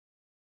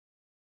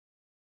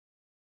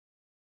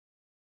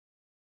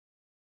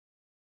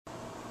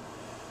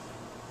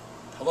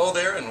Hello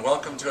there and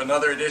welcome to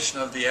another edition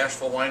of the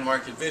Asheville Wine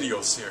Market video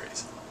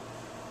series.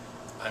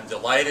 I'm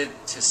delighted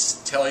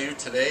to tell you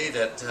today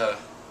that the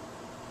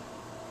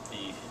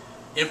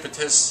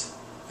impetus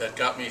that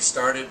got me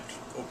started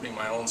opening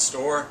my own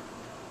store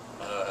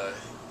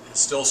is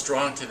still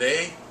strong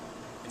today.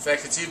 In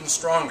fact, it's even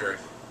stronger,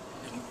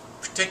 in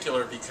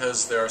particular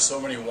because there are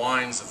so many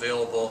wines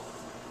available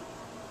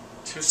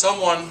to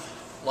someone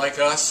like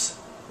us,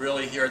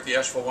 really, here at the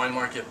Asheville Wine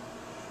Market,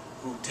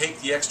 who take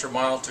the extra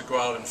mile to go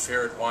out and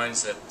ferret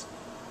wines that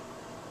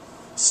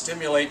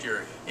stimulate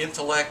your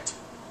intellect,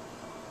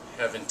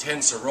 have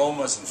intense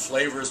aromas and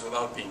flavors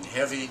without being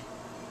heavy,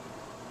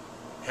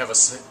 have a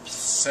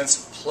sense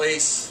of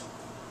place,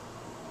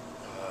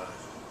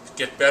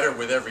 get better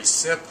with every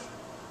sip,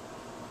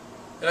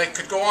 and I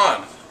could go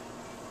on.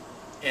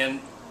 And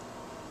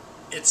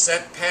it's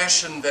that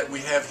passion that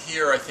we have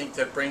here, I think,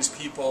 that brings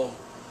people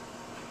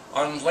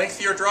on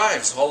lengthier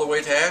drives all the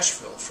way to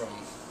Asheville from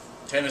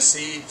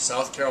Tennessee,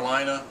 South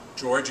Carolina,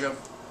 Georgia.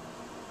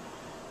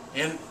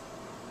 And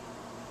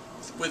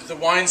with the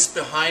wines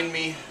behind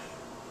me,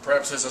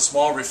 perhaps as a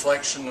small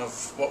reflection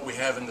of what we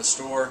have in the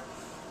store,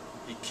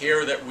 the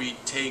care that we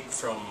take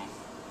from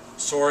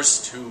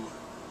source to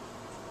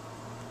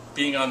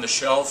being on the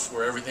shelf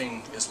where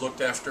everything is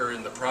looked after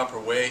in the proper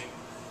way,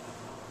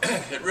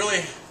 it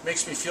really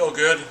makes me feel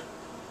good,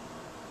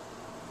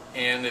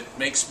 and it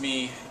makes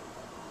me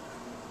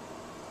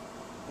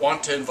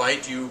want to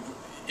invite you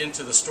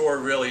into the store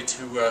really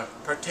to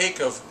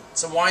partake of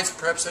some wines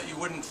perhaps that you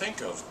wouldn't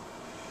think of.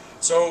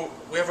 So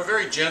we have a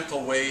very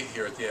gentle way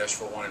here at the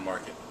Asheville Wine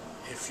Market.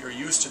 If you're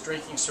used to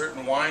drinking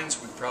certain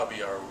wines, we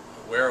probably are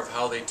aware of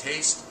how they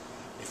taste.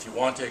 If you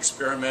want to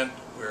experiment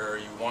where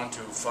you want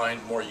to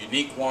find more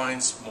unique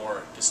wines,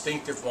 more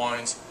distinctive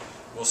wines,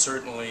 we'll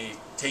certainly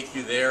take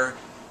you there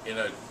in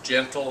a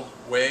gentle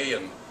way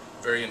and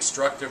very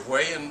instructive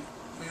way, and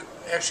we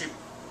actually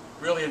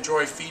really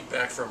enjoy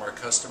feedback from our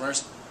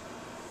customers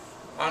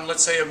on,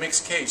 let's say, a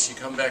mixed case. You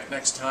come back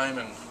next time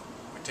and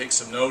we take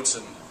some notes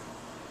and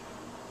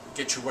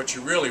get you what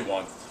you really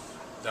want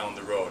down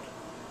the road.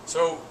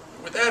 So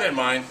with that in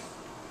mind,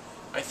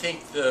 I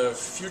think the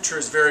future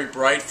is very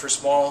bright for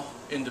small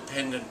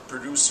independent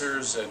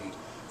producers and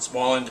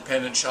small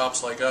independent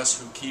shops like us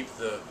who keep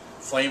the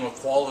flame of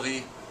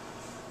quality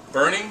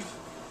burning.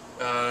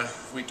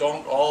 We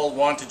don't all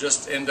want to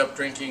just end up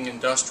drinking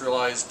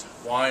industrialized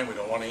wine. We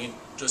don't want to eat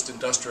just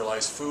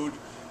industrialized food.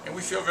 And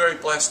we feel very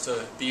blessed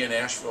to be in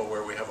Asheville,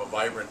 where we have a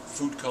vibrant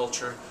food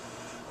culture,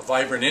 a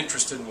vibrant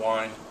interest in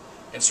wine,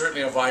 and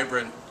certainly a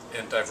vibrant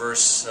and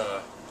diverse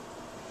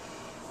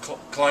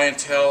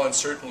clientele, and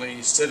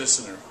certainly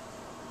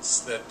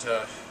citizens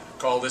that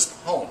call this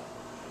home.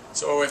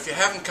 So if you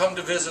haven't come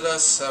to visit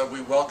us, we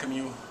welcome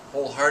you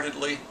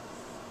wholeheartedly.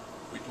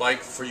 We'd like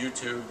for you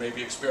to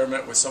maybe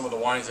experiment with some of the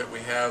wines that we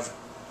have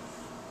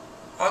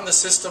on the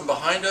system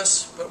behind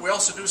us, but we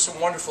also do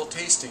some wonderful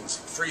tastings,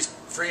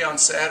 free on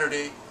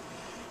Saturday.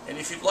 And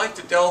if you'd like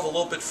to delve a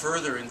little bit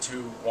further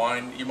into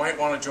wine, you might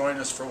want to join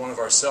us for one of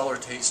our cellar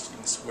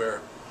tastings, where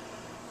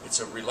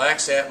it's a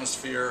relaxed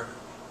atmosphere.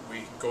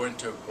 We go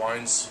into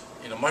wines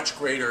in a much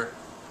greater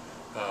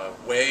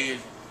way,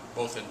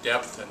 both in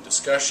depth and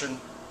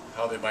discussion,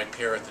 how they might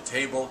pair at the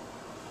table.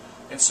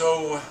 And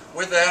so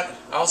with that,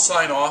 I'll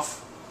sign off.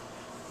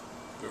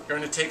 We're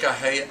going to take a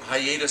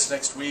hiatus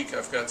next week.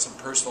 I've got some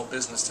personal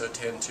business to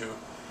attend to,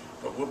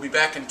 but we'll be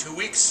back in 2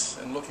 weeks,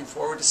 and looking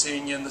forward to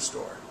seeing you in the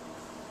store.